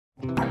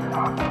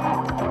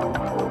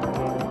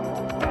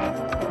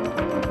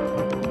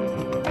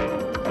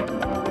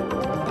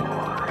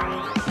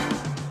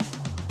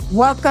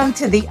Welcome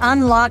to the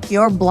Unlock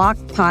Your Block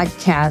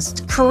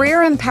podcast, career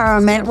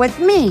empowerment with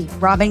me,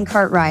 Robin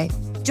Cartwright.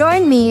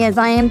 Join me as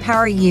I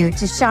empower you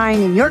to shine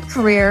in your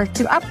career,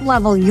 to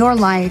up-level your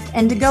life,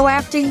 and to go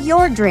after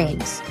your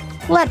dreams.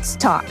 Let's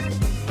talk.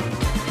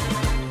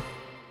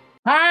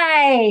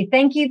 Hi,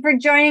 thank you for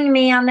joining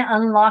me on the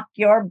Unlock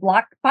Your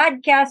Block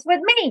podcast with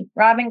me,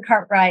 Robin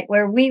Cartwright,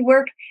 where we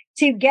work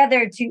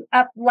together to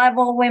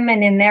up-level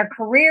women in their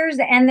careers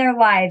and their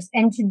lives.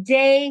 And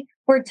today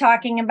we're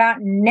talking about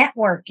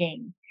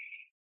networking.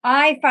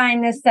 I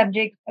find this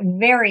subject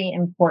very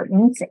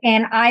important,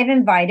 and I've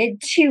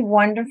invited two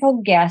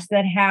wonderful guests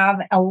that have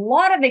a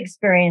lot of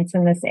experience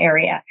in this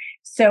area.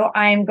 So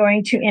I'm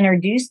going to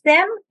introduce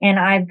them, and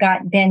I've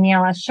got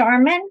Daniela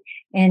Sharma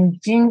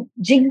and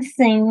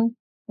JingXin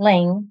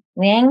Laing.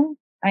 Laing.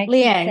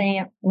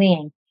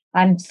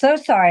 I'm so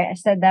sorry I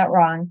said that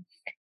wrong.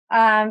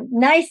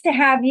 Nice to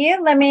have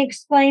you. Let me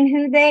explain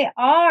who they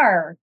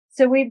are.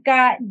 So we've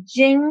got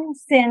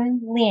JingXin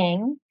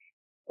Laing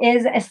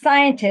is a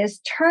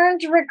scientist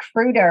turned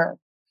recruiter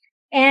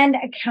and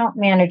account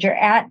manager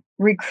at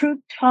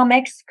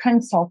Recruitomics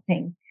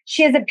Consulting.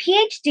 She has a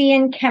PhD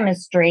in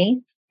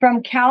chemistry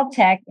from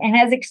Caltech and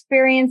has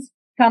experienced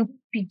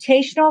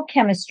computational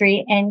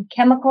chemistry and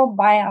chemical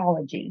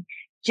biology.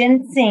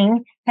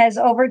 JingXin has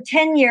over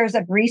 10 years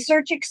of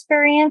research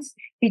experience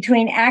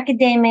between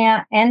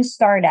academia and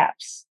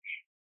startups.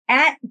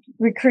 At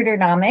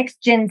Recruitomics,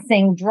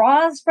 JingXin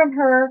draws from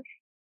her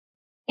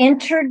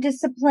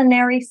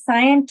interdisciplinary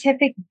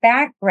scientific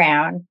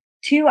background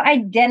to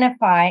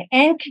identify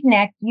and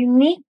connect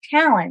unique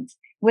talent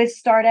with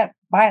startup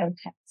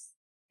biotechs.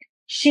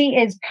 She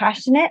is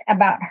passionate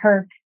about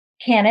her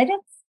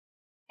candidates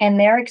and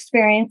their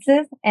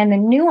experiences and the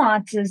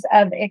nuances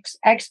of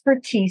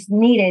expertise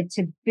needed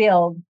to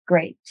build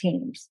great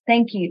teams.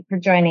 Thank you for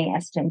joining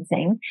us,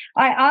 JingXin.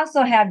 I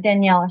also have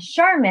Daniela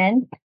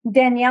Sharma.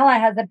 Daniela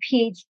has a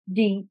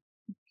PhD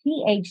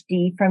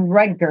from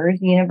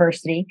Rutgers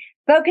University,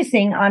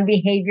 focusing on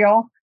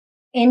behavioral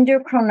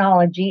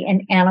endocrinology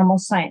and animal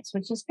science,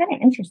 which is kind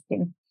of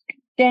interesting.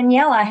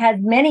 Daniela has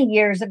many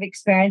years of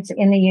experience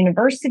in the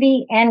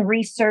university and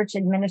research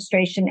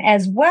administration,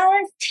 as well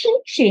as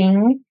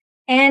teaching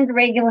and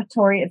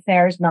regulatory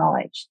affairs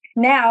knowledge.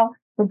 Now,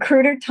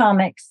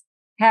 Recruitomics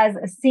has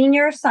a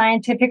senior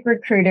scientific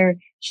recruiter.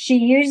 She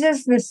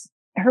uses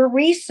her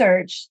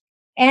research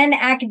and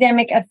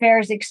academic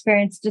affairs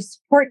experience to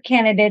support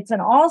candidates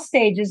in all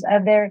stages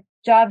of their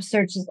job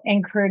searches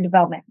and career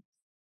development.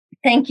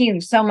 Thank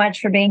you so much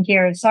for being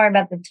here. Sorry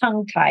about the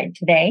tongue-tied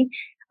today.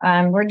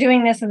 We're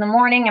doing this in the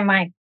morning and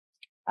my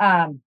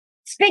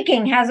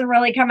speaking hasn't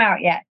really come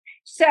out yet.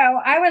 So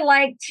I would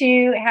like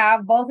to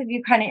have both of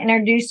you kind of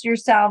introduce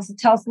yourselves and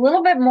tell us a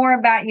little bit more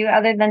about you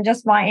other than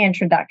just my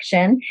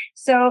introduction.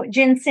 So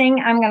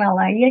JingXin, I'm going to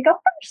allow you to go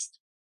first.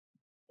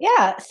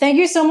 Yeah, thank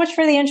you so much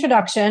for the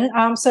introduction.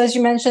 So as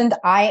you mentioned,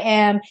 I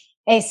am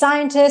a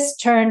scientist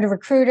turned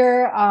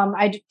recruiter.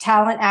 I do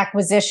talent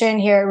acquisition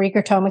here at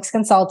Recruitomics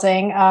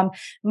Consulting.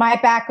 My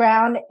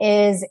background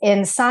is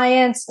in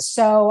science.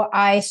 So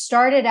I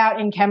started out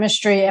in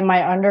chemistry in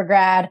my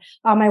undergrad.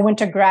 I went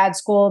to grad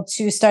school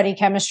to study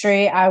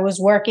chemistry. I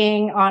was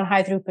working on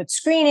high throughput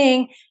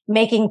screening,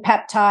 making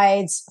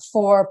peptides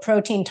for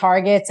protein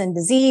targets and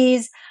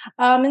disease.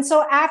 And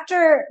so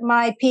after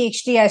my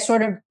PhD, I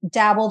sort of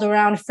dabbled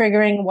around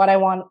figuring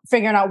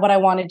out what I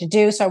wanted to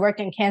do. So I worked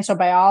in cancer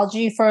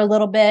biology for a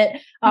little bit.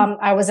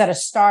 I was at a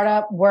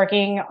startup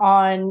working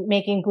on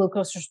making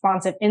glucose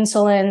responsive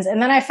insulins.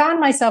 And then I found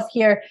myself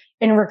here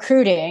in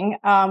recruiting,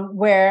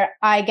 where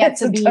I get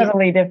to be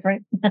totally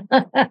different.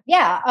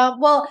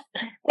 Well,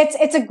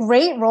 it's a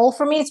great role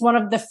for me. It's one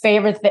of the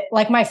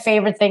my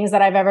favorite things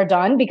that I've ever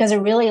done, because it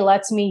really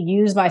lets me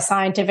use my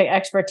scientific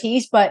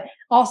expertise, but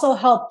also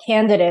help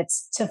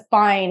candidates to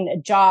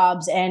find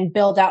jobs and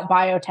build out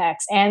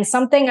biotechs. And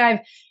something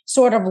I've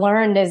sort of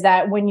learned is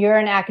that when you're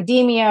in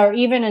academia or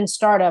even in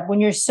startup, when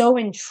you're so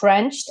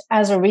entrenched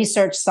as a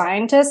research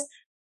scientist,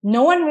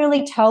 no one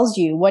really tells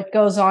you what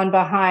goes on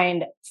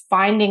behind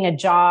finding a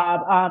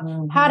job,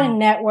 how to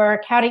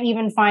network, how to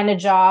even find a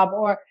job,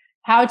 or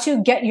how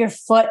to get your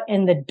foot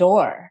in the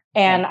door.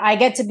 And I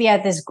get to be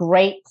at this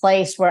great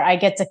place where I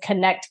get to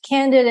connect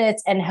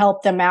candidates and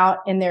help them out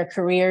in their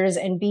careers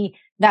and be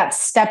that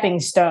stepping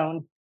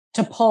stone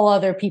to pull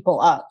other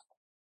people up.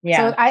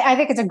 Yeah. So I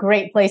think it's a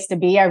great place to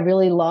be. I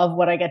really love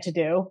what I get to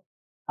do.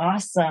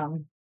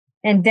 Awesome.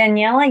 And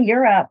Daniela,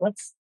 you're up.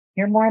 Let's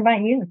hear more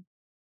about you.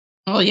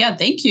 Oh, yeah.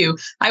 Thank you.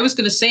 I was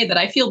going to say that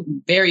I feel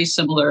very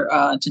similar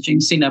to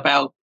JingXin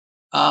about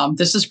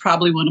This is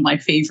probably one of my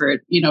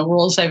favorite,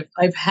 roles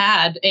I've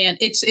had. And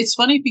it's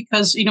funny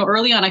because,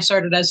 early on I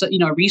started as a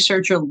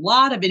researcher, a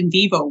lot of in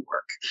vivo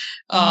work,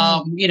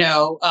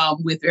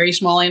 with very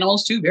small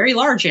animals to very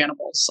large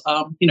animals,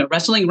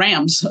 wrestling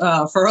rams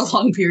for a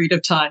long period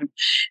of time.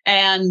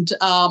 And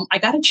I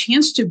got a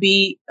chance to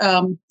be,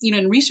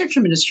 in research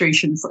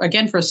administration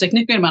for a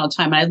significant amount of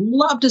time. And I'd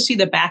love to see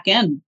the back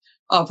end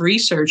of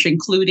research,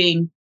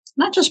 including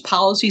not just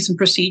policies and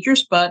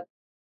procedures, but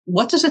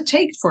what does it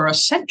take for a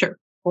center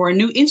or a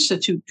new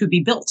institute to be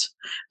built?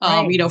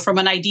 Right. From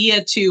an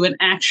idea to an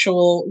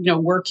actual,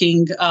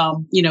 working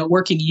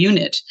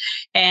unit.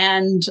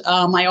 And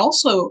I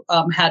also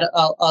had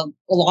a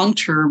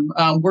long-term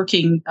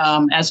working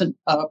as a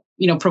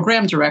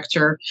program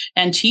director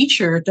and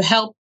teacher to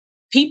help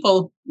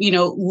people,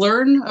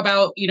 learn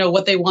about,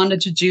 what they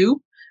wanted to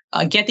do,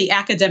 get the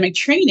academic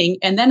training,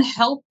 and then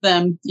help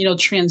them,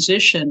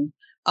 transition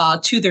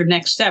to their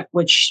next step,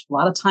 which a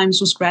lot of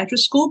times was graduate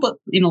school, but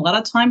a lot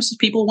of times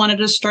people wanted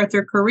to start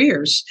their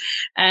careers,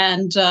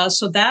 and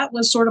so that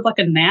was sort of like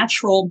a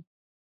natural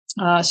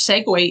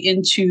segue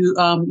into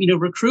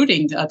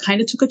recruiting.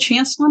 Kind of took a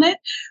chance on it.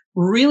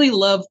 Really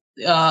love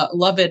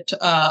it.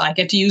 I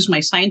get to use my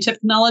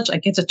scientific knowledge. I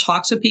get to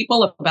talk to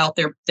people about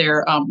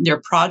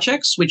their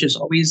projects, which is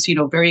always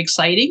very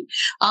exciting.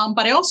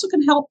 But I also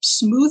can help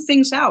smooth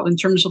things out in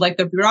terms of like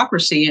the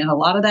bureaucracy, and a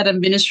lot of that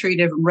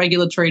administrative and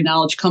regulatory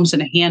knowledge comes in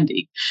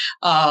handy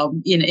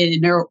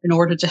in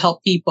order to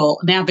help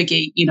people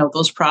navigate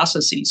those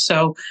processes.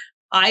 So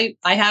I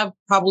have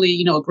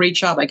probably, a great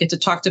job. I get to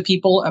talk to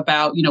people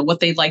about,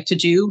 what they'd like to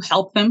do,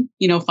 help them,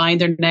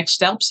 find their next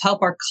steps,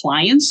 help our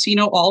clients,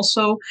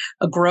 also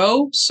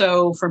grow.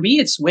 So for me,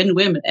 it's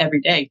win-win every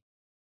day.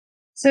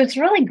 So it's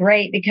really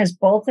great because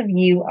both of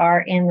you are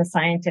in the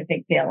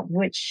scientific field,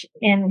 which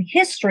in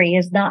history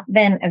has not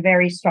been a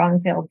very strong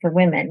field for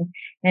women.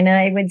 And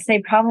I would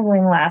say probably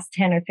in the last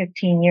 10 or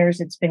 15 years,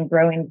 it's been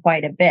growing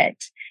quite a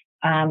bit.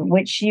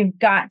 Which you've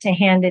got to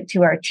hand it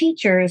to our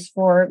teachers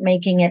for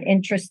making it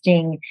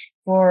interesting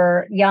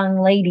for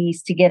young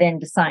ladies to get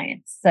into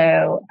science.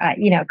 So,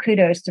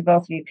 kudos to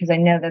both of you, because I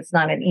know that's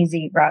not an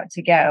easy route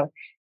to go.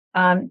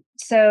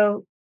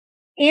 So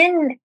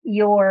in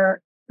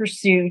your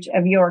pursuit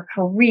of your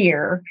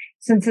career,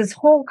 since this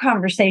whole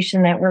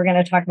conversation that we're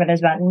going to talk about is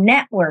about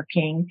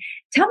networking,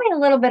 tell me a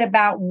little bit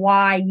about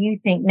why you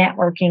think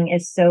networking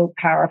is so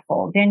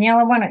powerful.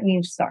 Daniela, why don't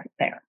you start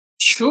there?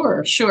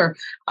 Sure.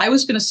 I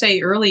was going to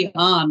say early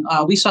on,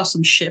 we saw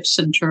some shifts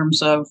in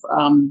terms of,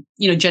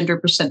 gender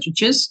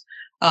percentages,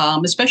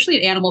 especially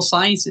in animal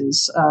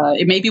sciences.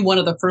 It may be one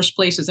of the first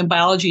places in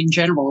biology in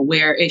general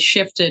where it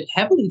shifted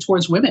heavily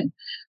towards women.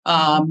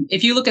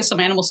 If you look at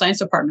some animal science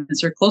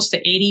departments, they're close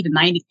to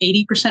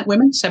 80%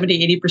 women,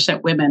 70,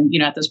 80% women,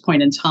 at this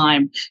point in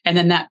time. And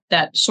then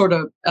that sort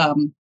of,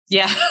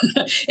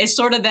 it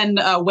sort of then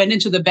went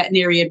into the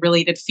veterinary and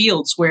related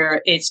fields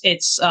where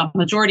it's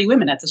majority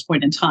women at this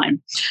point in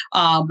time.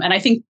 And I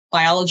think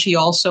biology,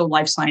 also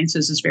life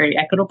sciences, is very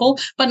equitable,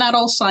 but not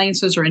all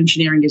sciences or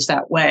engineering is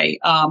that way.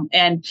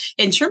 And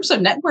in terms of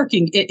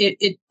networking,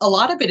 it a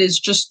lot of it is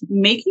just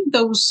making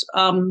those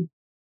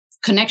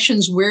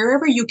connections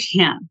wherever you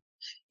can.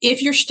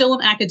 If you're still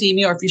in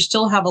academia, or if you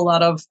still have a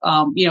lot of,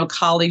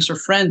 colleagues or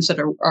friends that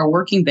are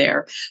working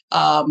there,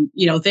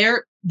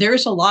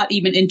 there's a lot,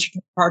 even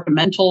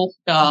interdepartmental,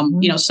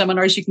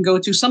 seminars you can go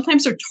to.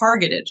 Sometimes they're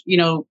targeted,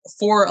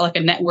 for like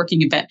a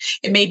networking event.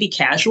 It may be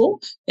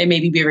casual, it may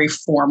be very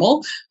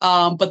formal,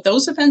 but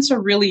those events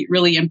are really,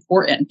 really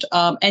important.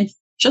 And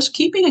just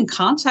keeping in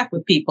contact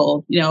with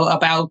people,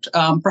 about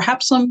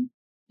perhaps some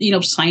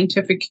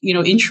scientific,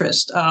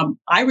 interest.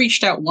 I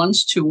reached out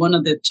once to one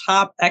of the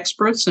top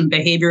experts in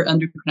behavior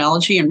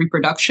endocrinology and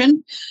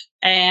reproduction,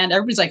 and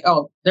everybody's like,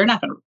 "Oh, they're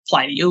not going to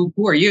reply to you.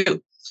 Who are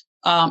you?"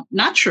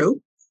 Not true.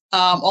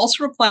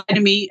 Also replied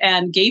to me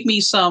and gave me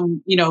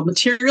some,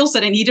 materials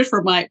that I needed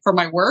for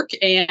my work.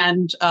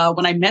 And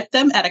when I met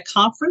them at a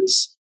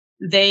conference,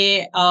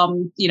 they,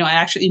 I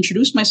actually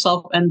introduced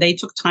myself, and they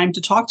took time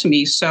to talk to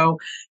me. So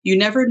you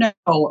never know,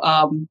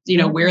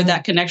 where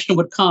that connection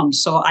would come.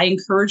 So I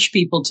encourage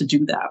people to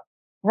do that.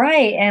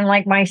 Right. And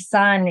like my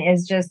son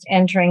is just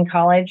entering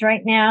college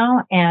right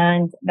now.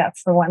 And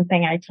that's the one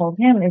thing I told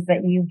him, is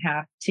that you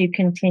have to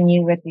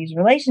continue with these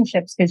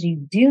relationships, because you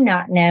do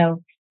not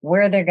know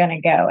where they're going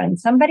to go. And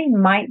somebody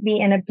might be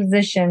in a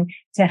position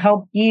to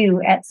help you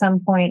at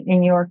some point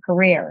in your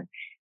career.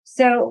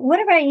 So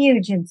what about you,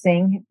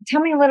 JingXin?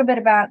 Tell me a little bit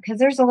about, because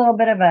there's a little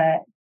bit of a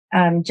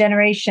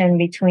generation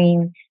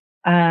between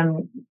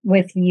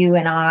with you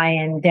and I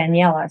and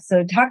Daniela.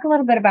 So talk a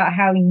little bit about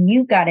how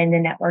you got into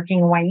networking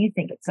and why you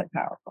think it's so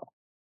powerful.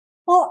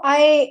 Well,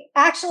 I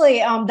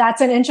actually,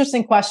 that's an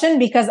interesting question,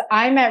 because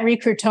I met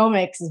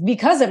Recruitomics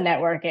because of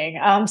networking.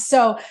 I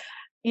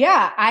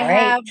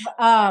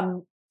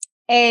have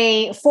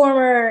a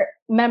former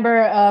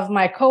member of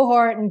my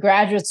cohort in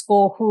graduate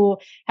school who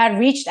had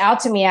reached out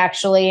to me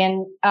actually.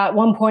 And at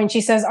one point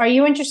she says, "Are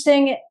you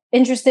interested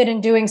interested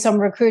in doing some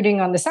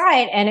recruiting on the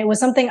side. And it was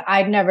something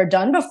I'd never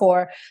done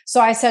before. So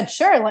I said,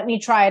 sure, let me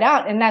try it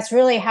out. And that's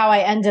really how I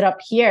ended up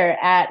here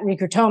at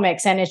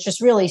Recruitomics. And it's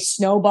just really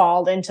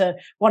snowballed into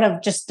one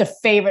of just the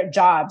favorite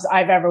jobs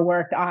I've ever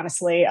worked,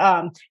 honestly.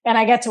 And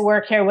I get to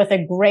work here with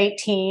a great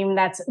team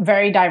that's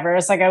very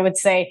diverse. Like I would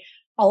say,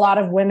 a lot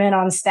of women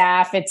on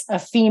staff. It's a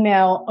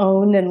female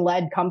owned and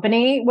led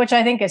company, which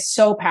I think is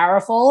so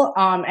powerful.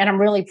 And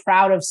I'm really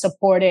proud of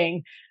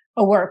supporting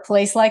a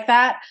workplace like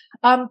that.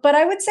 But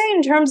I would say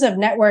in terms of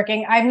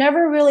networking, I've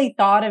never really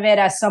thought of it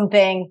as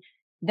something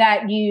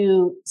that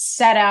you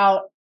set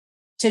out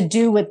to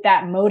do with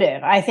that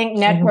motive. I think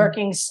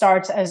networking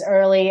starts as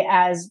early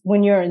as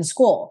when you're in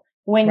school,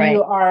 when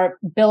you are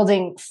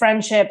building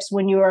friendships,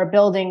 when you are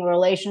building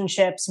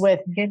relationships with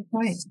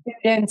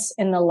students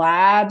in the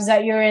labs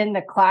that you're in,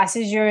 the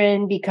classes you're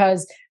in,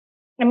 because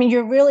I mean,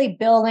 you're really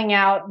building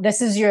out,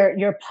 this is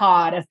your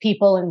pod of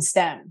people in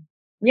STEM.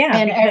 Yeah.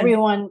 And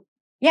everyone,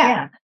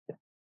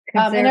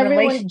 and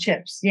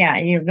relationships. Yeah.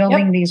 You're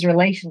building these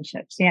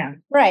relationships. Yeah.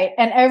 Right.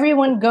 And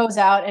everyone goes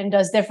out and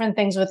does different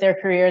things with their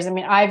careers. I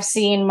mean, I've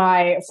seen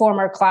my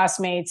former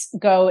classmates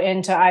go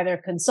into either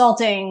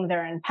consulting,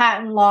 they're in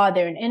patent law,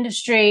 they're in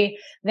industry,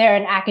 they're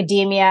in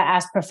academia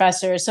as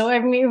professors. So I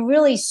mean, it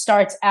really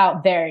starts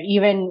out there,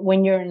 even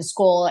when you're in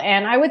school.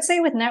 And I would say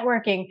with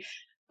networking,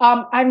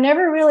 I've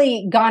never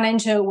really gone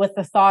into it with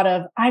the thought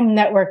of I'm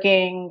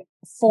networking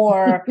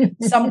for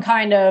some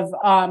kind of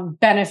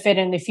benefit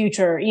in the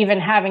future, even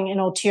having an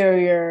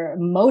ulterior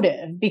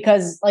motive,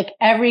 because like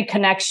every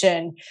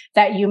connection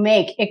that you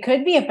make, it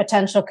could be a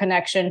potential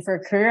connection for a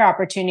career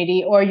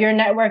opportunity, or you're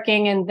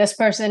networking and this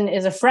person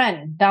is a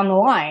friend down the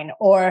line,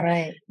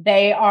 or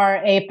they are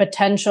a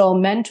potential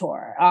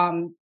mentor.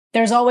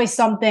 There's always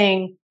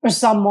something or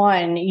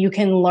someone you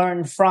can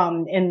learn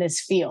from in this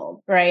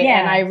field, right? Yeah.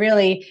 And I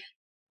really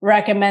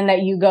recommend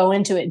that you go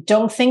into it.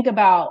 Don't think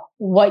about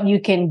what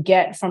you can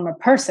get from a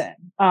person.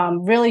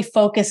 Really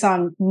focus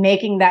on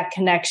making that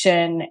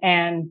connection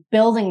and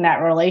building that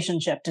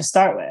relationship to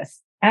start with.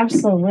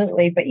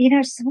 Absolutely. But,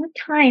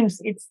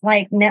 sometimes it's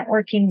like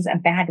networking's a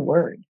bad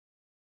word.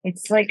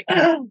 It's like,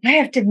 oh, I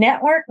have to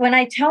network. When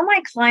I tell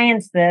my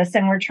clients this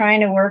and we're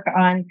trying to work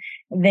on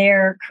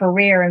their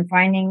career and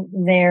finding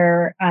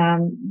their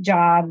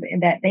job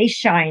that they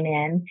shine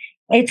in,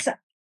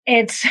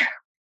 it's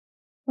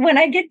when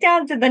I get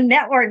down to the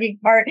networking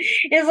part,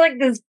 it's like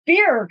this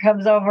fear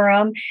comes over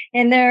them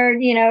and they're,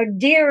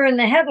 deer in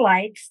the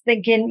headlights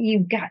thinking,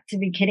 you've got to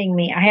be kidding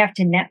me. I have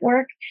to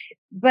network.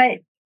 But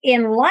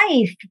in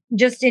life,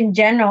 just in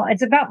general,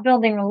 it's about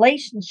building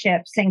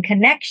relationships and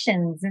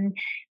connections. And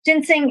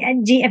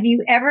JingXin, have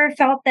you ever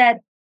felt that,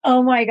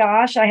 oh my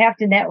gosh, I have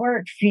to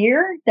network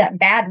fear, that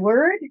bad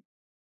word?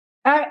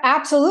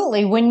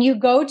 Absolutely. When you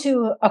go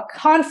to a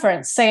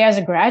conference, say as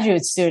a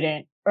graduate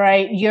student,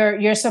 right,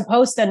 you're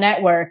supposed to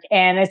network,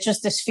 and it's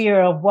just this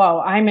fear of,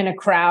 whoa, I'm in a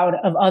crowd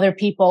of other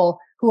people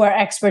who are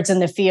experts in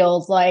the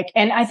field.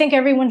 And I think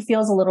everyone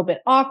feels a little bit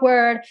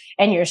awkward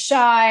and you're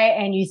shy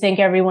and you think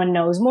everyone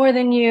knows more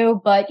than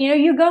you, but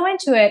you go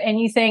into it and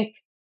you think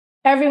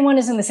everyone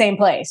is in the same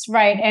place.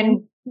 Right. Mm-hmm.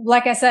 And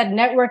like I said,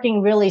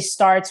 networking really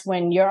starts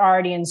when you're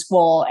already in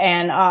school.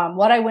 And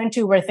what I went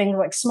to were things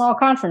like small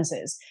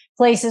conferences,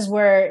 places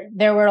where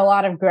there were a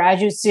lot of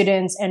graduate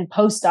students and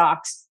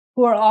postdocs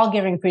who are all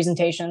giving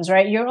presentations,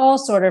 right? You're all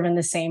sort of in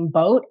the same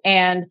boat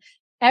and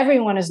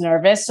everyone is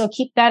nervous. So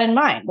keep that in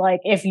mind. Like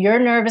if you're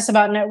nervous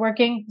about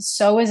networking,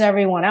 so is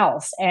everyone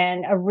else.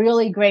 And a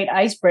really great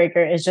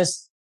icebreaker is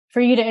just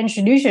for you to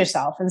introduce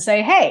yourself and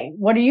say, hey,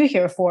 what are you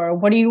here for?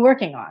 What are you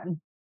working on?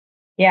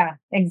 Yeah,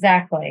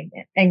 exactly.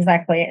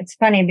 Exactly. It's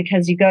funny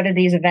because you go to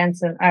these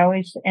events and I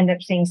always end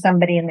up seeing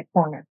somebody in the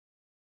corner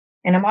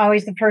and I'm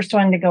always the first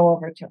one to go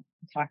over to them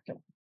and talk to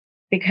them.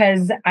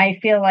 Because I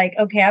feel like,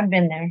 okay, I've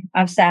been there.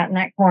 I've sat in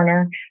that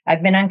corner.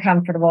 I've been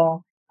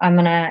uncomfortable. I'm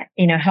going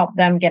to, help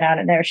them get out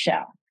of their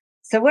shell.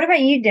 So what about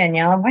you,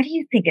 Daniela? Why do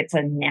you think it's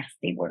a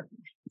nasty word?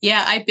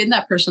 Yeah, I've been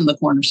that person in the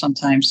corner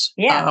sometimes.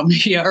 Yeah,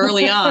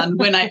 early on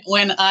when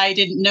I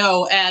didn't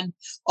know, and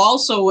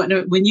also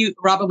when you,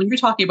 Robin, when you're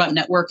talking about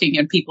networking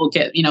and people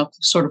get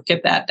sort of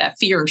get that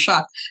fear or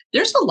shock,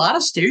 there's a lot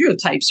of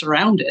stereotypes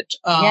around it,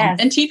 yes.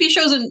 And TV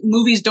shows and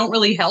movies don't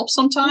really help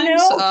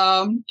sometimes.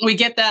 No. We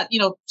get that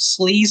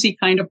sleazy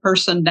kind of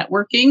person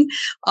networking,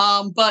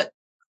 but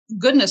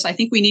goodness, I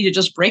think we need to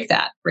just break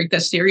that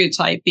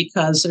stereotype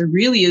because it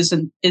really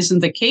isn't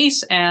the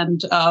case,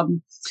 and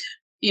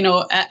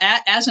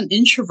as an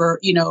introvert,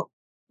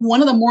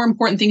 one of the more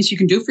important things you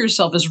can do for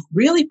yourself is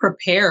really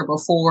prepare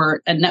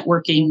before a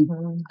networking.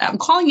 Mm-hmm. I'm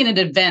calling it an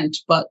event,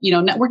 but,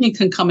 networking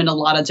can come in a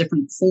lot of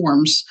different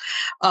forms.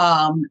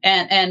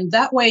 And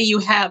that way you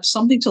have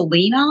something to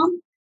lean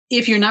on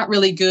if you're not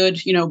really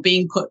good,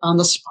 being put on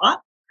the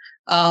spot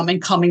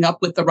and coming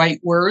up with the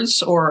right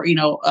words or,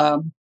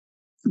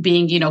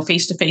 being,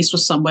 face to face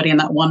with somebody in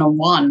that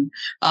one-on-one,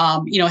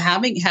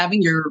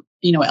 having your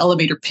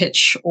elevator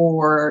pitch,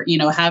 or,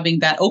 having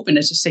that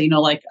openness to say,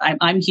 like,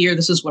 I'm here.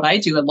 This is what I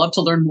do. I'd love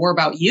to learn more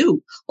about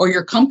you or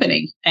your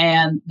company.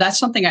 And that's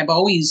something I've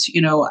always,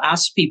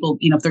 asked people,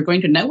 if they're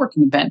going to a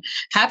networking event,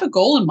 have a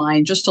goal in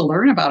mind just to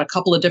learn about a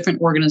couple of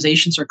different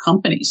organizations or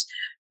companies.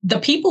 The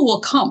people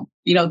will come,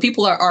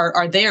 people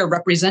are there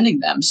representing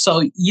them.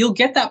 So you'll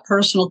get that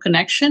personal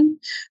connection,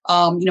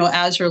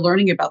 as you're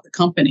learning about the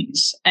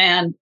companies.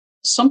 And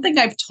something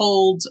I've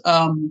told,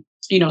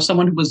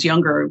 someone who was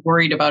younger,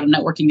 worried about a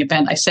networking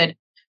event, I said,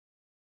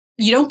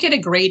 you don't get a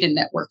grade in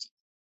networking.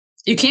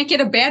 You can't get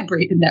a bad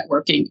grade in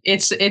networking.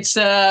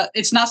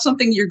 It's not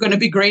something you're going to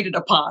be graded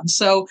upon.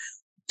 So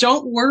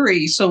don't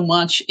worry so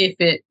much if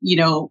it,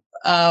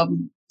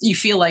 you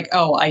feel like,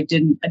 oh, I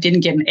didn't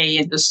get an A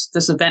in this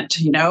event.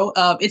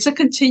 It's a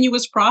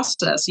continuous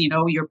process.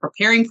 You're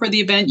preparing for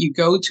the event, you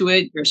go to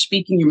it, you're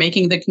speaking, you're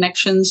making the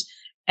connections.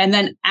 And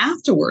then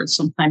afterwards,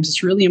 sometimes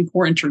it's really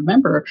important to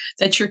remember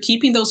that you're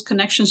keeping those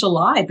connections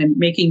alive and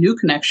making new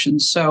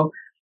connections. So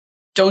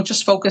don't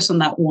just focus on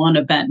that one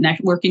event.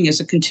 Networking is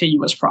a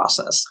continuous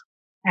process.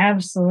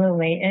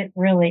 Absolutely. It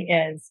really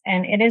is.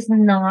 And it is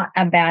not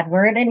a bad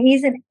word. And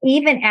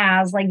even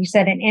as, like you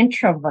said, an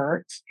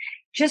introvert,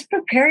 just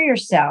prepare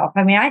yourself.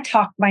 I mean, I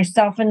talk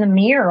myself in the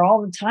mirror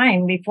all the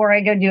time before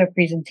I go do a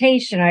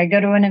presentation or I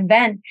go to an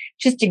event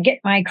just to get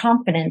my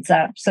confidence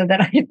up so that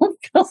I don't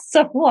feel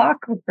so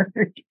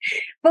awkward.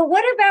 But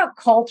what about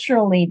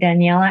culturally,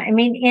 Daniela? I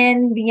mean,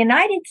 in the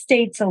United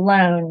States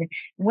alone,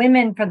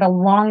 women for the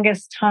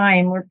longest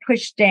time were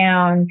pushed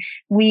down.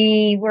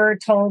 We were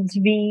told to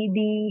be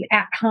the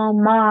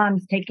at-home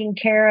moms taking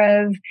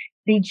care of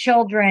the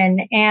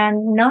children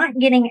and not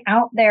getting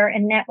out there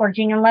and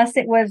networking unless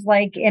it was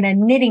like in a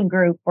knitting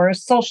group or a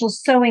social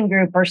sewing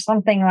group or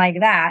something like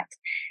that.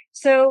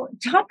 So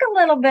talk a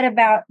little bit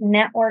about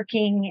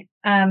networking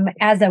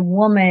as a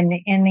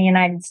woman in the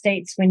United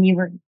States when you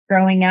were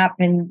growing up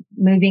and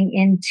moving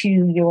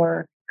into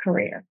your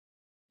career.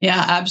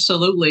 Yeah,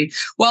 absolutely.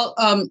 Well,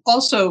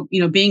 also,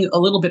 being a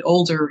little bit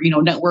older,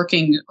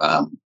 networking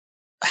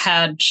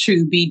had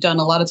to be done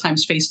a lot of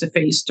times face to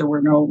face. There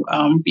were no,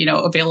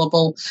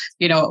 available,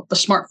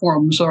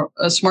 smartphones or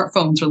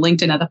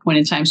LinkedIn at that point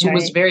in time. So It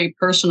was very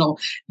personal.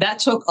 That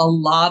took a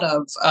lot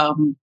of,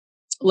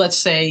 let's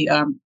say,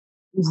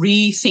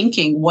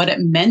 rethinking what it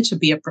meant to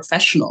be a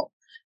professional,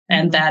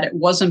 and that it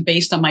wasn't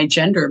based on my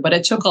gender, but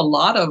it took a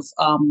lot of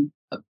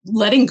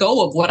letting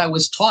go of what I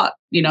was taught,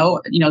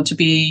 to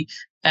be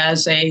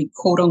as a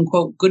quote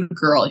unquote good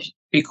girl.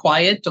 Be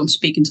quiet. Don't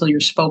speak until you're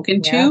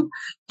spoken to.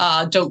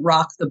 Don't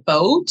rock the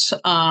boat.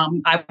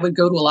 I would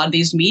go to a lot of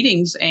these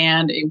meetings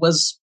and it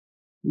was,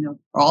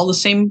 all the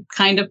same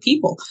kind of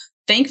people.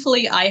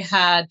 Thankfully, I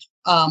had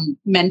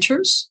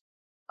mentors,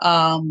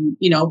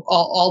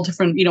 all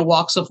different,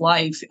 walks of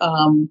life,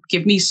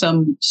 give me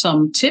some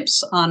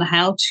tips on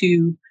how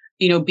to,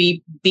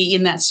 be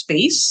in that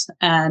space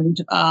and,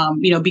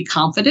 be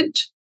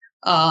confident.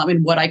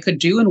 In what I could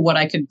do and what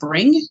I could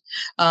bring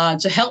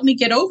to help me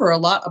get over a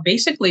lot of,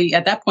 basically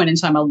at that point in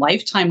time, a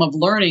lifetime of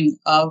learning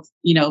of,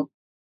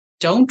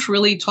 don't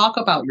really talk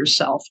about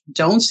yourself.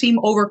 Don't seem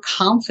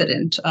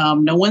overconfident.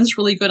 No one's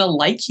really going to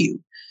like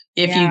you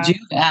if you do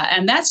that.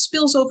 And that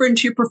spills over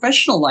into your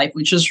professional life,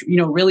 which is,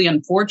 really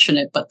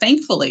unfortunate. But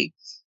thankfully,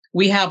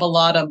 we have a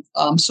lot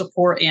of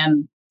support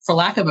and, for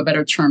lack of a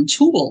better term,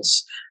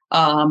 tools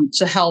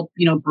to help,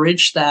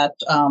 bridge that,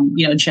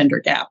 gender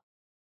gap.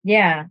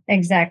 Yeah,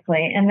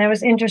 exactly. And that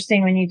was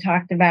interesting when you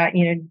talked about,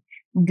 you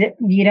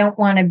don't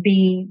want to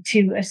be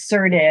too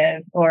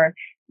assertive or,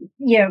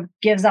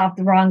 gives off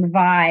the wrong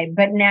vibe.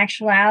 But in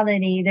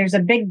actuality, there's a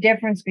big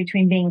difference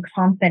between being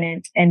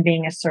confident and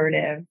being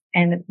assertive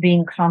and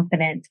being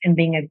confident and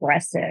being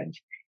aggressive.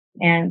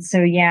 And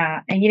so,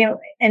 and,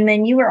 and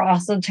then you were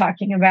also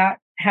talking about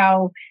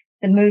how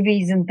the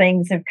movies and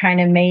things have kind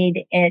of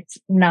made it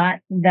not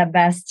the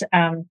best,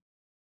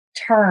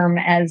 term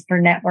as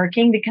for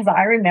networking, because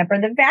I remember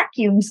the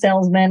vacuum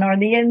salesman or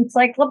the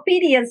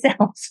encyclopedia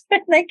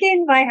salesman that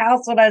came to my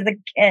house when I was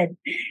a kid.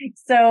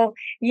 So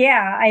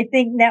I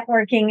think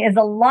networking is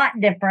a lot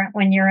different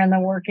when you're in the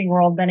working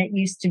world than it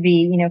used to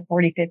be,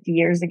 40, 50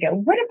 years ago.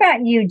 What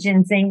about you,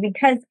 JingXin?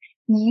 Because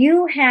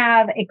you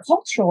have a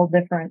cultural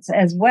difference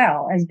as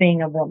well as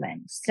being a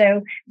woman.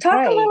 So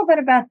talk a little bit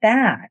about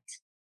that.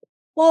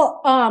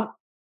 Well,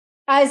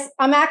 as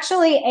I'm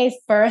actually a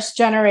first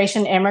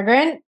generation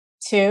immigrant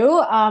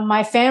too.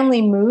 My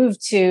family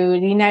moved to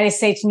the United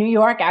States, New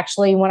York,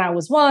 actually, when I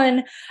was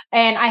 1,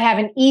 and I have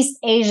an East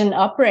Asian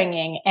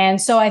upbringing.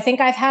 And so I think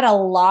I've had a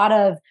lot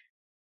of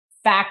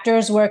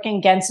factors working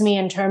against me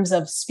in terms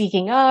of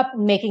speaking up,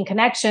 making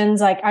connections.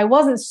 Like I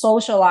wasn't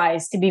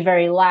socialized to be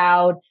very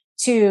loud,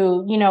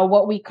 to,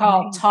 what we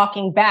call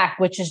talking back,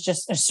 which is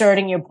just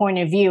asserting your point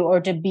of view or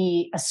to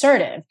be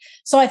assertive.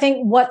 So I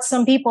think what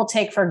some people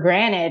take for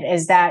granted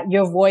is that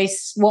your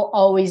voice will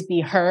always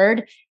be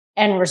heard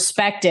and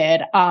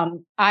respected.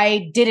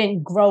 I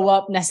didn't grow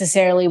up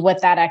necessarily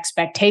with that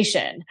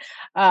expectation.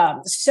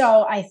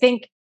 So I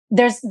think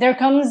there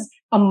comes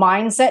a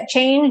mindset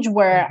change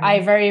where I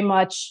very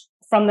much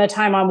from the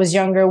time I was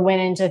younger,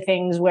 went into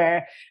things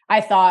where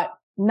I thought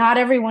not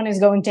everyone is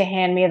going to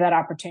hand me that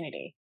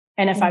opportunity.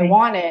 And if I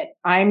want it,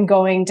 I'm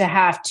going to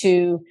have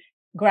to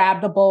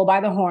grab the bull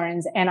by the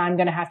horns, and I'm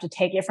going to have to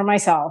take it for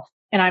myself.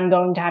 And I'm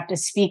going to have to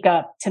speak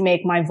up to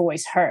make my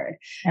voice heard.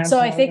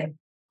 Absolutely. So I think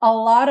a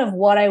lot of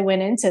what I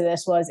went into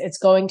this was it's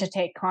going to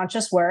take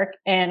conscious work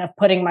and of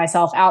putting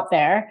myself out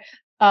there.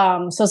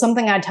 So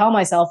something I tell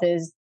myself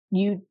is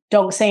you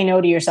don't say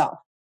no to yourself.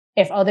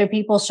 If other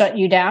people shut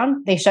you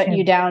down, they shut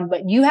you down,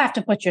 but you have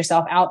to put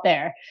yourself out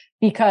there,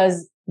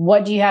 because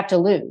what do you have to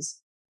lose?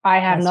 I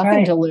have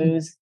nothing to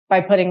lose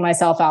by putting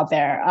myself out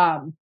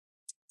there.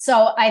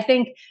 So I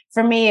think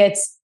for me,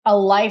 it's a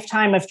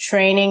lifetime of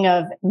training,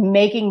 of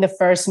making the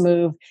first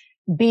move,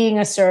 being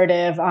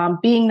assertive,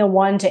 being the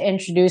one to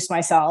introduce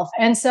myself.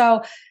 And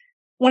so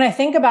when I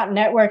think about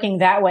networking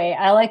that way,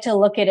 I like to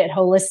look at it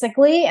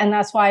holistically. And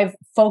that's why I've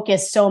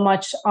focused so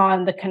much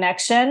on the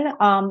connection.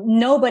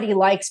 Nobody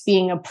likes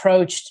being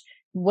approached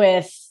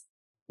with,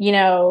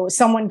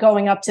 someone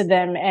going up to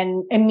them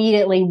and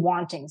immediately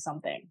wanting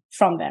something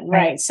from them.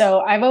 Right. So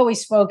I've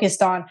always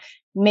focused on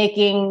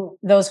making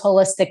those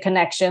holistic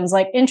connections,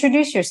 like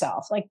introduce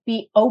yourself, like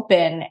be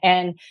open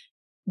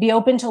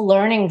to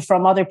learning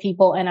from other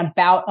people and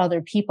about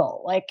other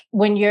people. Like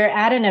when you're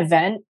at an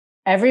event,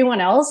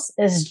 everyone else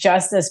is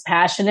just as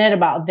passionate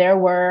about their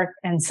work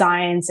and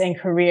science and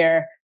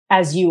career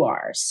as you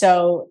are.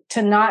 So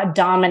to not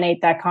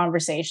dominate that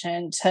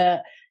conversation,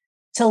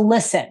 to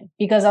listen,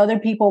 because other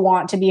people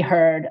want to be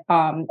heard.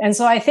 And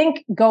so I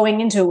think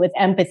going into it with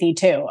empathy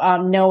too,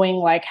 knowing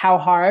like how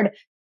hard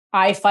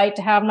I fight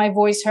to have my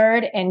voice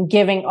heard, and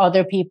giving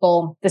other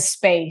people the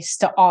space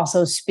to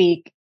also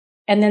speak.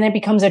 And then it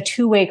becomes a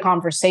two-way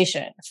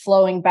conversation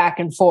flowing back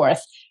and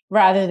forth,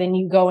 rather than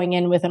you going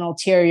in with an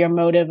ulterior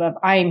motive of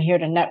I am here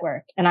to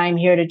network and I'm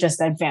here to just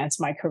advance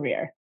my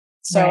career.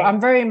 So I'm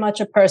very much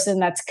a person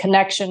that's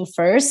connection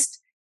first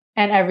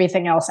and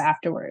everything else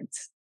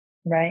afterwards.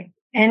 Right.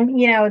 And,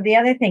 the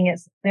other thing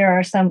is there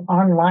are some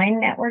online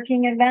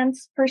networking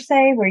events per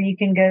se where you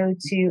can go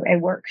to a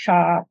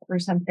workshop or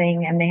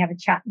something and they have a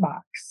chat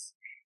box.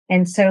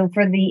 And so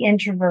for the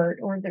introvert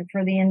or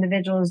for the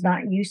individual who's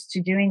not used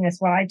to doing this,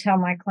 what I tell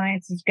my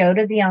clients is go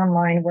to the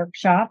online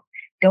workshop,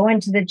 go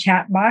into the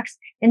chat box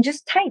and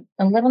just type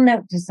a little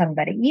note to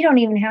somebody. You don't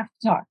even have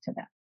to talk to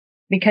them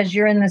because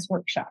you're in this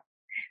workshop.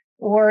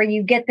 Or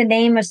you get the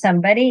name of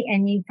somebody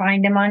and you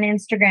find them on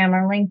Instagram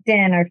or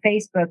LinkedIn or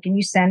Facebook and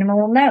you send them a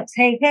little note.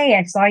 Hey,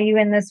 I saw you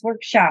in this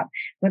workshop.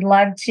 Would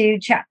love to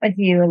chat with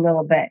you a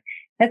little bit.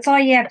 That's all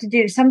you have to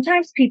do.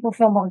 Sometimes people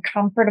feel more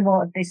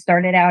comfortable if they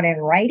started out in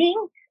writing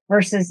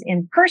versus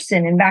in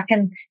person. And back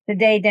in the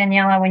day,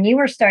 Daniela, when you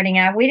were starting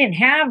out, we didn't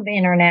have the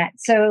internet.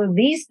 So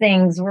these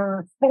things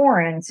were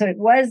foreign. So it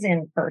was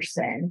in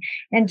person.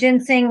 And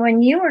JingXin,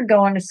 when you were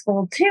going to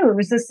school too, it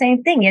was the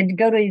same thing. You had to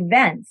go to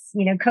events.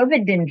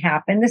 COVID didn't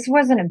happen. This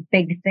wasn't a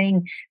big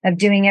thing of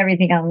doing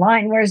everything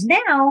online. Whereas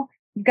now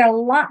you've got a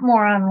lot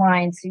more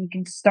online. So you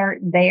can start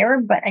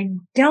there. But I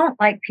don't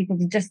like people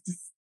to just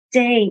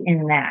stay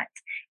in that.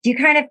 Do you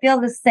kind of feel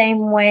the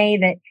same way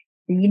that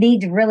you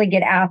need to really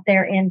get out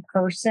there in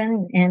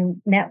person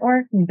and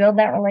network and build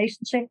that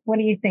relationship? What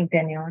do you think,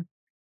 Daniela?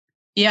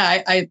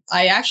 Yeah,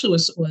 I actually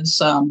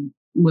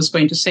was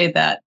going to say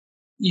that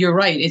you're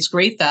right. It's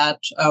great that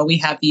we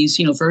have these,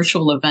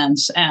 virtual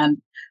events.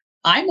 And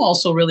I'm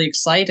also really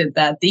excited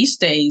that these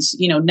days,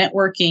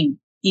 networking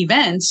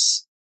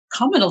events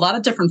come in a lot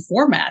of different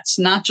formats,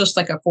 not just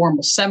like a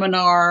formal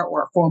seminar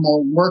or a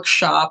formal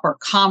workshop or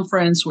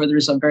conference where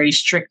there's a very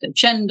strict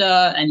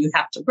agenda and you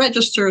have to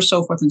register,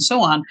 so forth and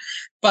so on.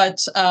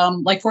 But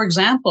like, for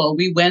example,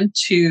 we went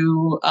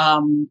to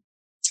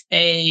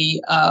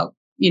a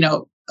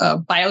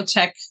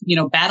biotech,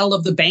 Battle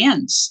of the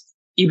Bands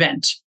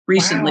event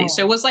recently. Wow.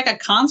 So it was like a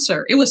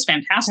concert. It was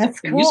fantastic.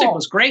 That's the cool. Music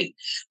was great.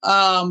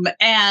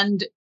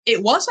 And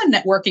it was a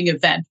networking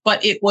event,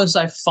 but it was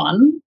a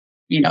fun,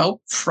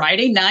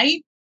 Friday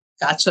night,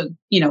 got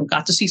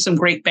to see some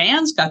great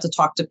bands, got to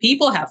talk to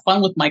people, have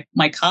fun with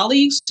my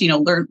colleagues,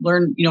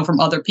 learn, from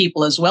other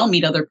people as well,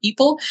 meet other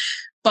people.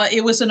 But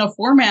it was in a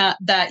format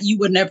that you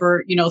would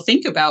never,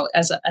 think about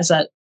as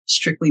a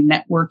strictly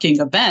networking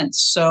event.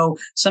 So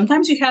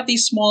sometimes you have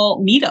these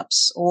small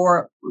meetups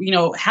or,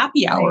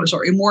 happy hours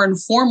or more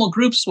informal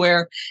groups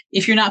where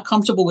if you're not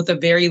comfortable with a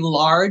very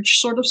large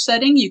sort of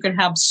setting, you can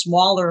have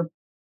smaller,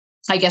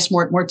 I guess,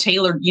 more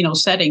tailored,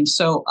 settings.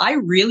 So I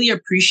really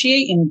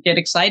appreciate and get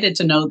excited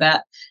to know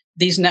that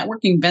these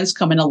networking events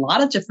come in a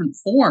lot of different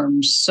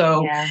forms.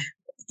 So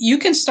you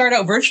can start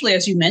out virtually,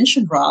 as you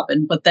mentioned,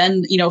 Robin, but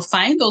then,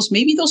 find those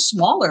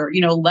smaller,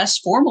 less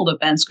formal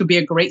events could be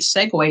a great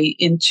segue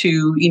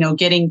into,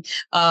 getting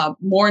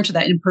more into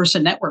that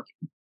in-person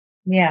networking.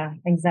 Yeah,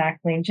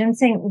 exactly.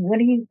 JingXin, what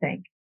do you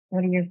think?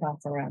 What are your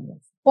thoughts around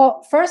this?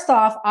 Well, first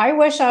off, I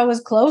wish I was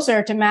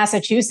closer to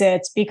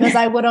Massachusetts because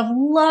I would have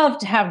loved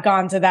to have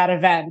gone to that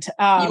event.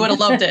 You would have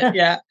loved it.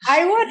 Yeah.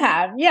 I would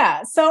have.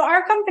 Yeah. So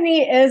our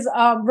company is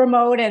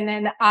remote, and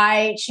then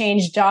I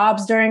changed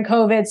jobs during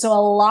COVID. So a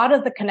lot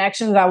of the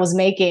connections I was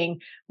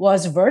making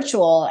was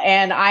virtual.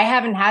 And I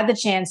haven't had the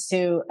chance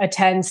to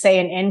attend, say,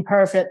 an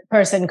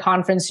in-person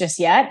conference just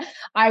yet.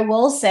 I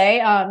will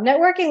say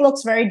networking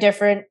looks very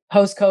different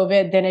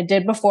post-COVID than it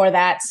did before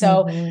that.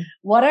 So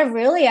what I've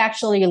really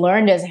actually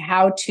learned is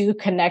how to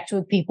connect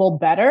with people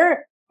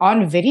better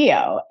on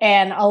video.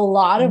 And a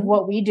lot of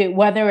what we do,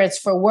 whether it's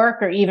for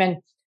work or even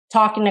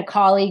talking to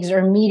colleagues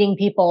or meeting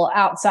people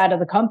outside of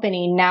the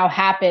company, now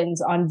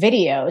happens on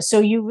video. So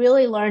you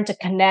really learn to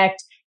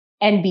connect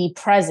and be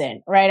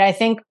present, right? I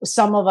think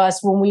some of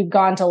us, when we've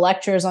gone to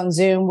lectures on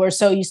Zoom, we're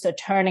so used to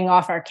turning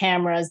off our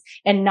cameras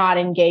and not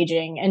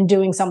engaging and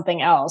doing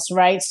something else,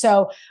 right?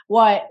 So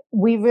what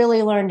we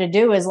really learned to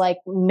do is like,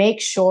 make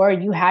sure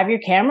you have your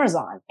cameras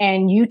on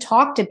and you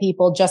talk to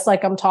people just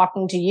like I'm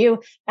talking to you,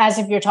 as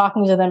if you're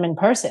talking to them in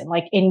person,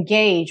 like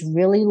engage,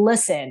 really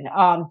listen.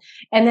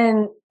 And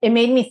then it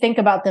made me think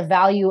about the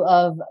value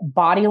of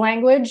body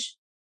language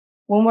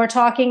when we're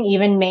talking,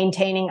 even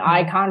maintaining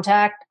eye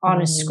contact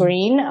on a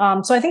screen.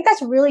 So I think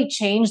that's really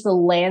changed the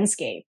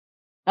landscape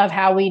of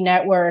how we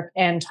network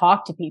and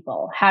talk to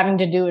people, having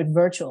to do it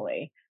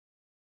virtually.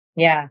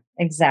 Yeah,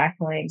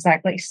 exactly.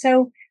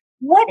 So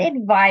what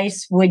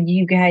advice would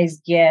you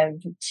guys give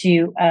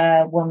to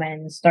a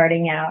woman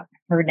starting out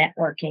her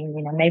networking?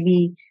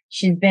 Maybe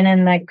she's been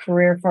in the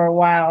career for a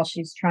while.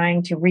 She's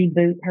trying to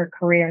reboot her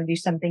career and do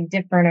something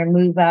different or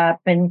move up,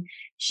 and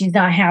she's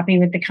not happy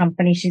with the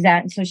company she's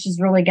at. And so she's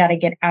really got to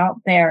get out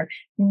there.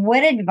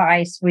 What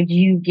advice would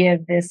you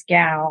give this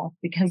gal?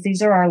 Because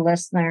these are our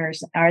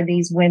listeners, are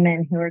these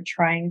women who are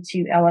trying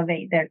to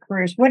elevate their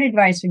careers. What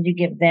advice would you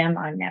give them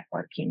on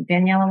networking?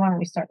 Daniela, why don't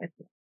we start with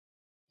you?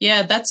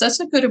 Yeah, that's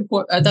a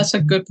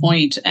good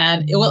point.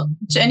 And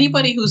to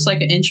anybody who's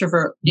like an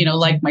introvert,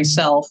 like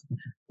myself,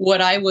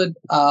 what I would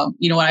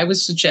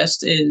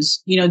suggest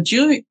is,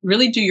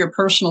 really do your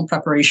personal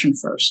preparation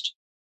first.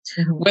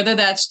 Whether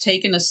that's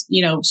taking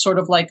sort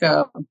of like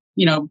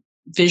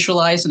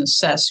visualize and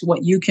assess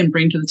what you can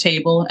bring to the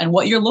table and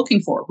what you're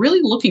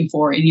really looking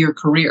for in your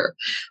career.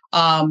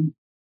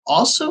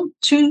 Also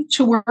to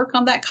work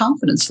on that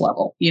confidence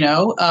level,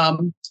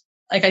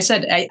 like I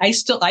said, I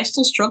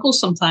still struggle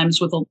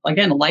sometimes with a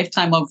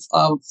lifetime of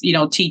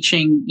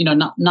teaching,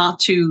 not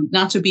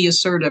to be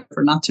assertive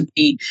or not to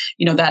be,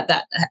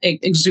 that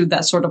exude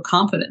that sort of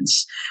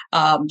confidence.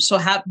 So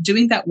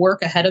doing that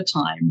work ahead of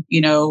time,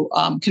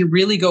 can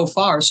really go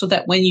far, so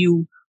that when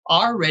you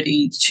are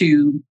ready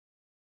to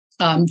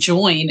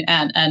join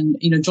and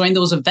join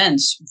those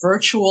events,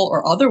 virtual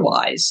or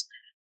otherwise,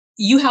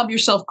 you have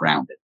yourself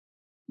grounded.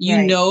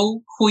 You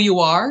know who you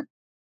are,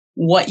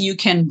 what you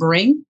can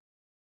bring,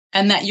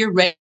 and that you're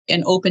ready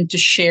and open to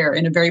share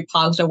in a very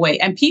positive way.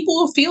 And people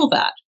will feel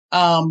that.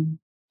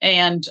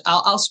 And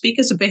I'll speak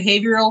as a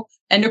behavioral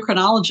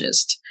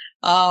endocrinologist.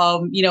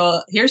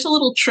 Here's a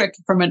little trick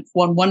from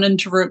one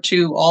introvert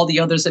to all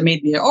the others that may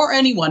be there, or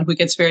anyone who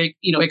gets very,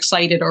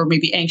 excited or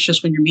maybe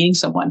anxious when you're meeting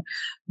someone.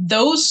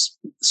 Those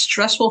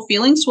stressful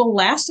feelings will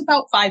last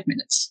about 5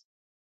 minutes.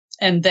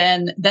 And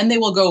then they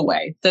will go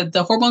away.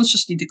 The hormones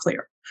just need to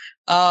clear.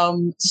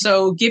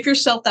 So give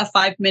yourself that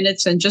 5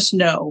 minutes and just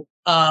know.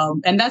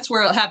 And that's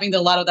where having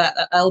a lot of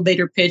that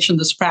elevator pitch and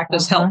this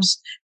practice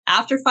helps.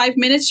 After 5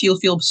 minutes, you'll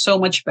feel so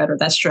much better.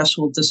 That stress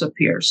will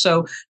disappear.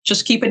 So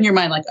just keep in your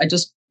mind, like, I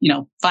just,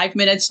 5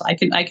 minutes, I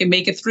can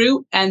make it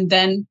through. And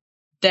then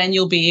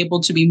you'll be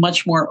able to be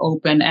much more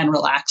open and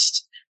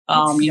relaxed,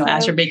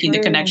 as you're making the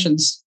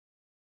connections.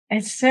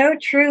 It's so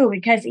true,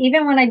 because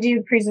even when I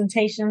do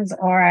presentations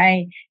or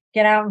I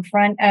get out in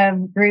front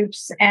of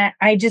groups, and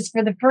I just,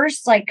 for the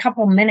first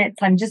couple minutes,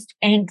 I'm just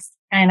angst,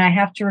 and I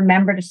have to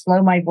remember to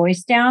slow my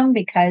voice down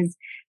because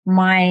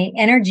my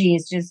energy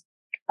is just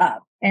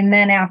up. And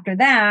then after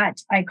that,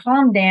 I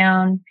calm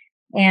down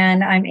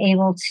and I'm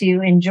able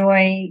to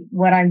enjoy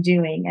what I'm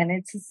doing. And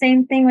it's the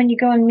same thing when you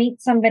go and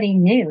meet somebody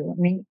new.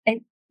 I mean,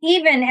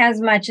 even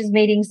as much as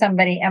meeting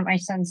somebody at my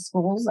son's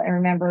schools, I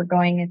remember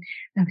going and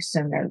I was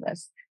so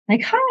nervous.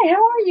 Like, hi, how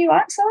are you?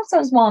 I'm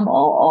so-and-so's mom.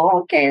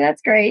 Oh, okay.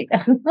 That's great.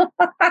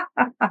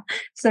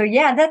 So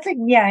yeah,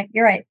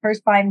 you're right.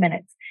 First 5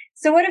 minutes.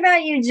 So what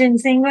about you,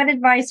 JingXin? What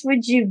advice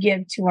would you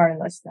give to our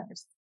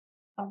listeners?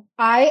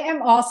 I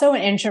am also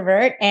an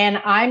introvert, and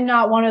I'm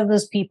not one of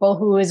those people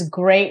who is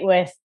great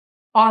with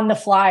on the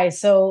fly.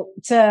 So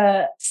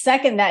to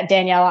second that,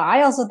 Daniela,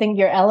 I also think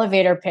your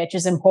elevator pitch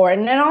is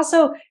important, and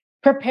also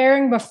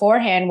preparing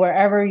beforehand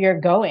wherever you're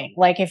going.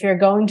 Like if you're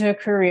going to a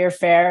career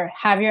fair,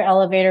 have your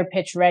elevator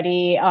pitch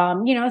ready,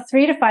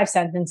 3 to 5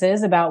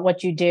 sentences about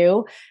what you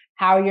do,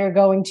 how you're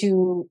going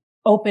to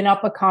open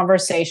up a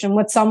conversation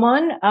with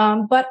someone,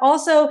 but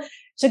also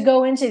to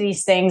go into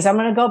these things. I'm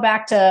going to go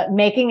back to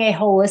making a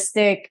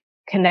holistic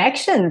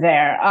connection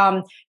there.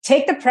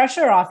 Take the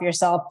pressure off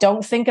yourself.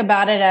 Don't think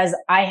about it as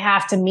I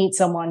have to meet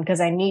someone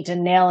because I need to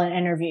nail an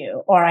interview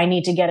or I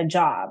need to get a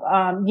job.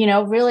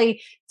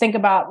 Really think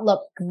about,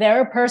 look,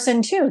 they're a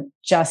person too,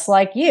 just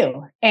like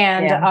you.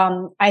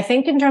 And I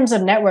think in terms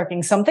of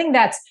networking, something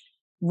that's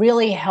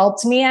really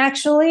helped me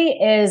actually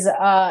is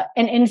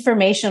an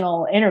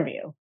informational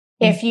interview.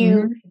 If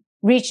you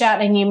reach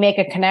out and you make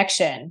a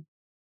connection,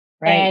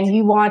 and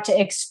you want to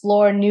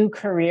explore new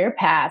career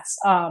paths,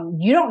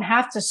 you don't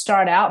have to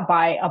start out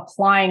by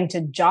applying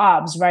to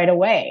jobs right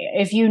away.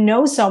 If you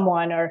know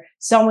someone or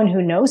someone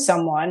who knows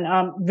someone,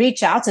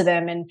 reach out to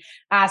them and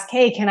ask,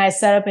 hey, can I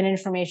set up an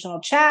informational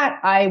chat?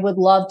 I would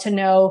love to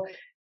know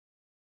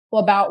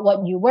about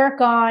what you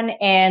work on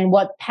and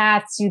what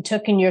paths you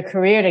took in your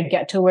career to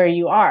get to where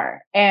you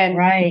are.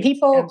 And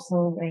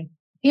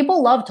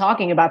people love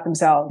talking about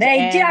themselves.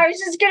 They do. I was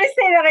just going to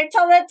say that. I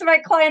tell that to my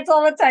clients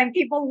all the time.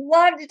 People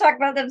love to talk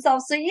about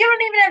themselves. So you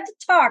don't even have to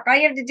talk. All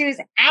you have to do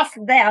is ask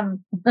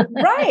them.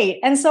 Right.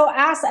 And so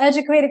ask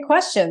educated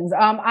questions.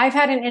 I've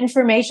had an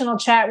informational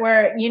chat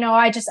where,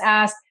 I just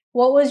asked,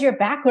 what was your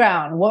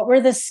background? What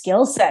were the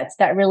skill sets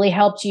that really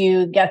helped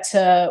you get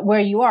to where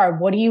you are?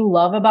 What do you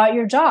love about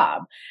your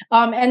job?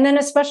 And then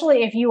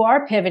especially if you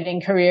are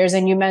pivoting careers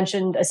and you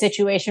mentioned a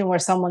situation where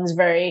someone's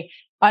very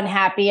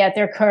unhappy at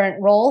their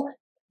current role,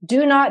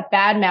 do not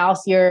badmouth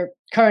your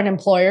current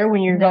employer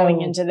when you're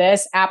going into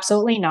this.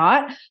 Absolutely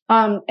not.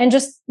 And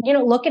just,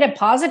 look at it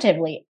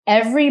positively.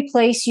 Every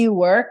place you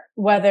work,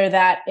 whether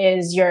that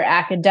is your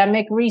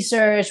academic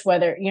research,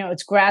 whether,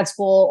 it's grad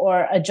school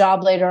or a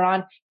job later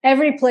on,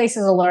 every place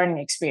is a learning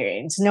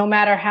experience. No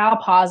matter how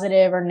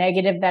positive or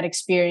negative that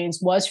experience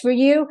was for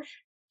you,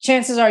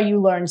 chances are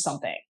you learned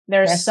something.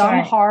 There's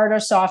hard or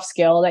soft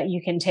skill that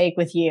you can take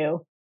with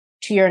you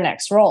to your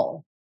next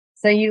role.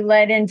 So you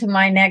led into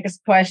my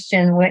next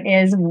question, what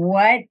is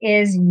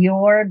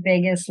your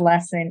biggest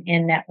lesson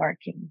in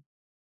networking?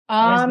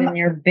 What has been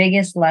your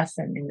biggest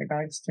lesson in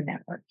regards to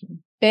networking?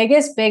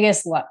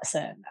 Biggest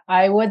lesson.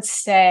 I would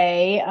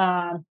say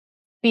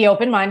be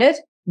open-minded,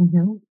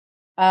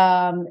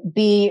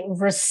 be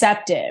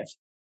receptive.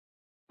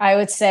 I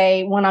would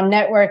say when I'm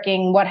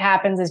networking, what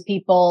happens is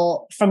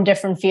people from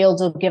different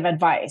fields will give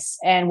advice.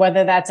 And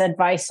whether that's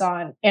advice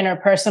on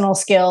interpersonal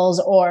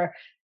skills or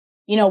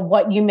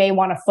what you may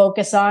want to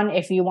focus on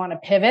if you want to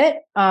pivot.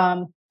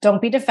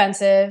 Don't be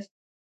defensive.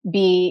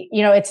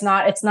 It's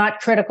not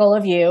critical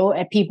of you,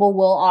 and people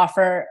will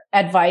offer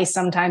advice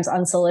sometimes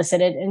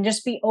unsolicited, and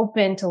just be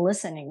open to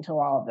listening to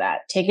all of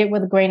that. Take it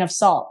with a grain of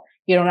salt.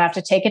 You don't have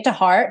to take it to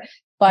heart,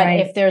 but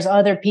if there's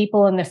other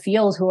people in the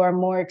field who are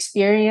more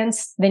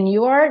experienced than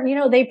you are,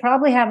 they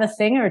probably have a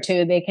thing or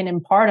two they can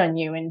impart on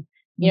you, and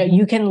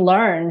you can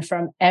learn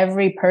from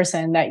every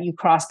person that you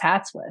cross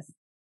paths with.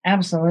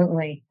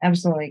 Absolutely.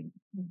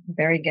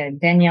 Very good.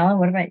 Daniela,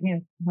 what about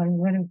you? What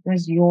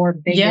was your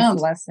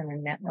biggest lesson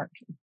in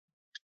networking?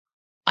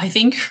 I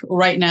think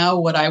right now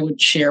what I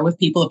would share with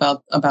people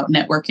about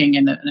networking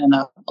and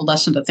a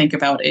lesson to think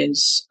about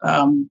is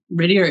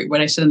reiterate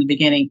what I said in the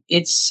beginning.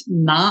 It's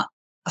not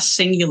a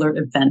singular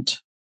event.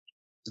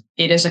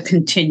 It is a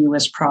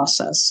continuous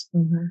process.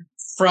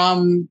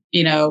 From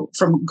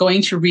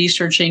going to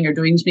researching or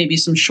doing maybe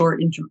some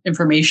short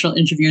informational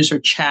interviews or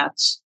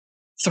chats,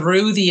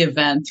 through the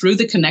event, through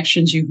the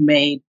connections you've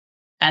made,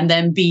 and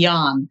then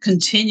beyond,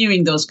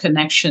 continuing those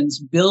connections,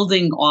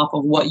 building off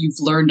of what you've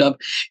learned of,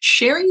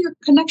 sharing your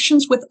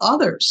connections with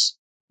others.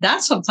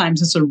 That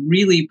sometimes is a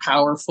really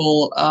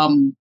powerful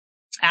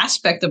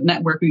aspect of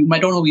networking I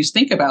don't always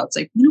think about. It's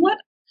like, you know what?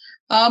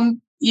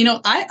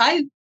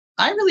 I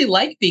really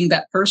like being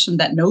that person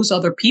that knows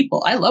other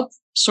people. I love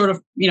sort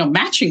of,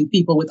 matching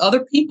people with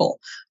other people.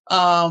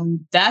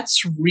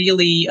 That's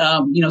really,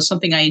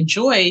 something I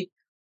enjoy.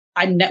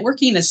 I'm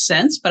networking in a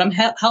sense, but I'm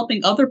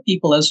helping other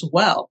people as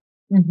well.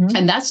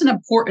 And that's an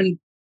important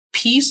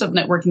piece of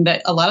networking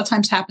that a lot of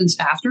times happens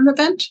after an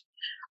event,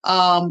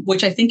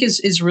 which I think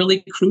is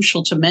really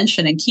crucial to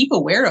mention and keep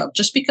aware of.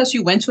 Just because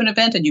you went to an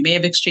event and you may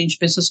have exchanged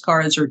business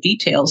cards or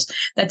details,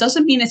 that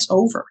doesn't mean it's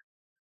over.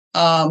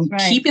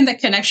 Keeping the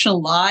connection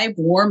alive,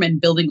 warm, and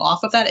building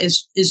off of that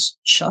is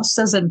just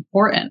as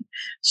important.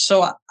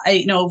 So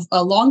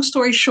a long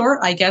story short,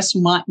 I guess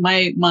my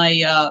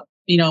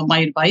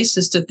advice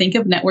is to think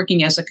of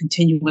networking as a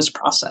continuous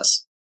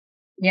process.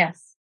 Yes,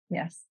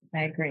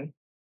 I agree.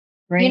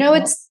 Great.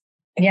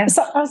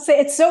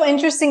 It's so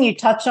interesting you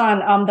touch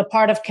on the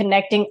part of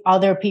connecting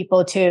other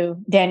people too,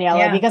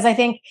 Daniela, because I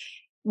think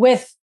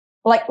with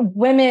like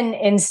women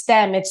in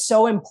STEM, it's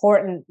so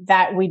important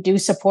that we do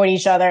support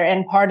each other.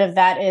 And part of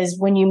that is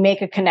when you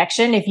make a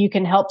connection, if you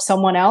can help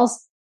someone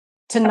else,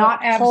 to not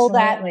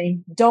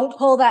don't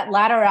pull that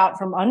ladder out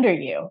from under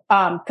you.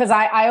 Because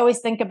I always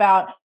think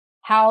about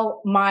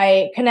how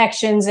my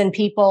connections and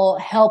people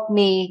help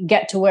me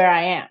get to where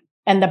I am.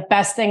 And the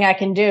best thing I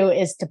can do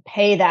is to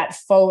pay that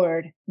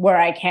forward where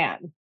I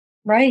can.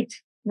 Right.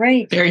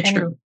 Very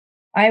true.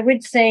 I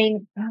would say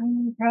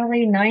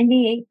probably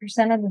 98%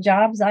 of the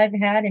jobs I've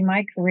had in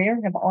my career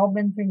have all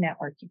been through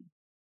networking.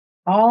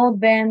 All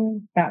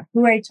been about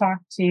who I talk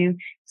to.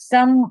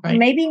 Some,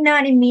 maybe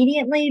not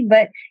immediately,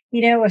 but,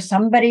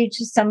 somebody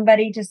to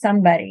somebody to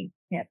somebody,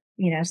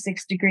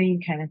 6 degree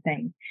kind of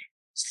thing.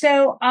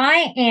 So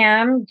I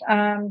am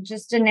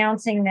just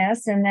announcing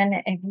this. And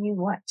then if you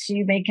want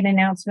to make an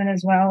announcement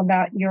as well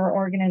about your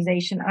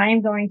organization, I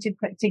am going to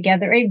put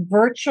together a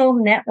virtual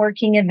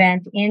networking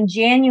event in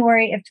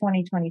January of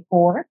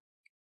 2024.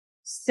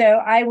 So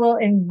I will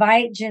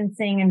invite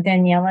JingXin and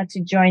Daniela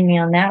to join me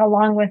on that,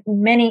 along with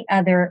many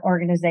other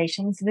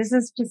organizations. This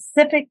is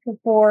specific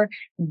for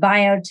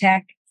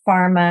biotech,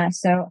 pharma.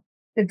 So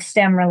it's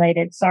STEM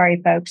related.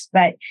 Sorry, folks.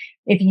 But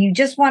if you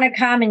just want to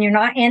come and you're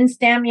not in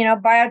STEM,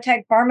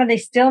 biotech, pharma, they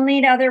still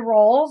need other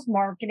roles,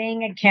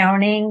 marketing,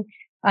 accounting,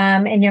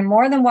 and you're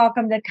more than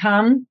welcome to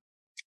come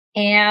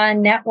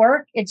and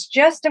network. It's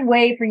just a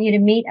way for you to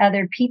meet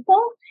other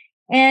people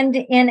and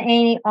in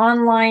a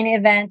online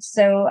event.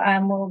 So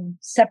we'll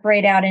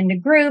separate out into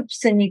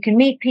groups and you can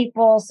meet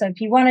people. So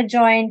if you want to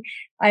join,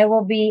 I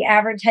will be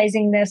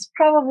advertising this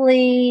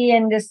probably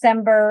in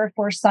December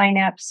for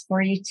signups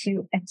for you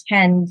to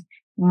attend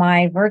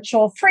my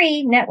virtual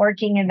free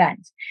networking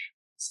event.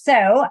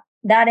 So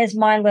that is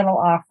my little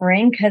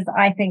offering because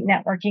I think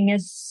networking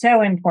is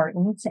so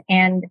important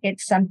and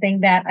it's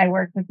something that I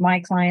work with my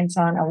clients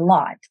on a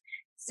lot.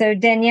 So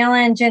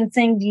Daniela and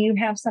JingXin, do you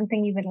have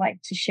something you would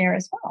like to share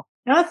as well?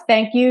 Oh,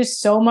 thank you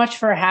so much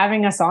for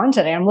having us on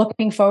today. I'm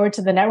looking forward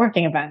to the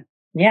networking event.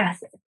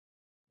 Yes.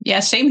 Yeah,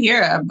 same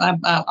here.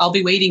 I'll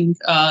be waiting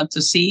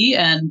to see,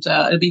 and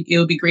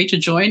it'll be great to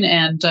join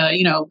and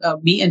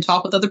meet and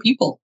talk with other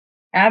people.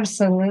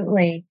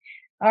 Absolutely.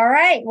 All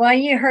right. Well,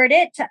 you heard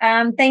it.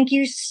 Thank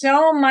you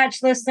so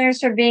much,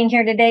 listeners, for being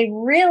here today.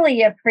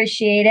 Really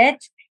appreciate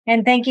it.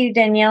 And thank you,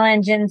 Daniela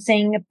and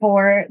JingXin,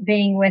 for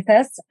being with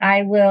us.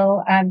 I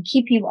will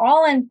keep you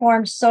all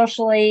informed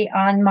socially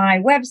on my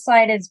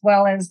website as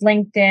well as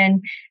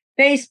LinkedIn,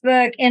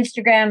 Facebook,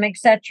 Instagram,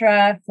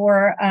 etc.,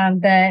 for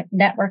the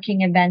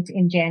networking event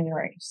in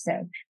January.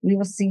 So we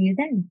will see you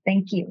then.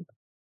 Thank you.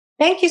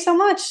 Thank you so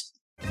much.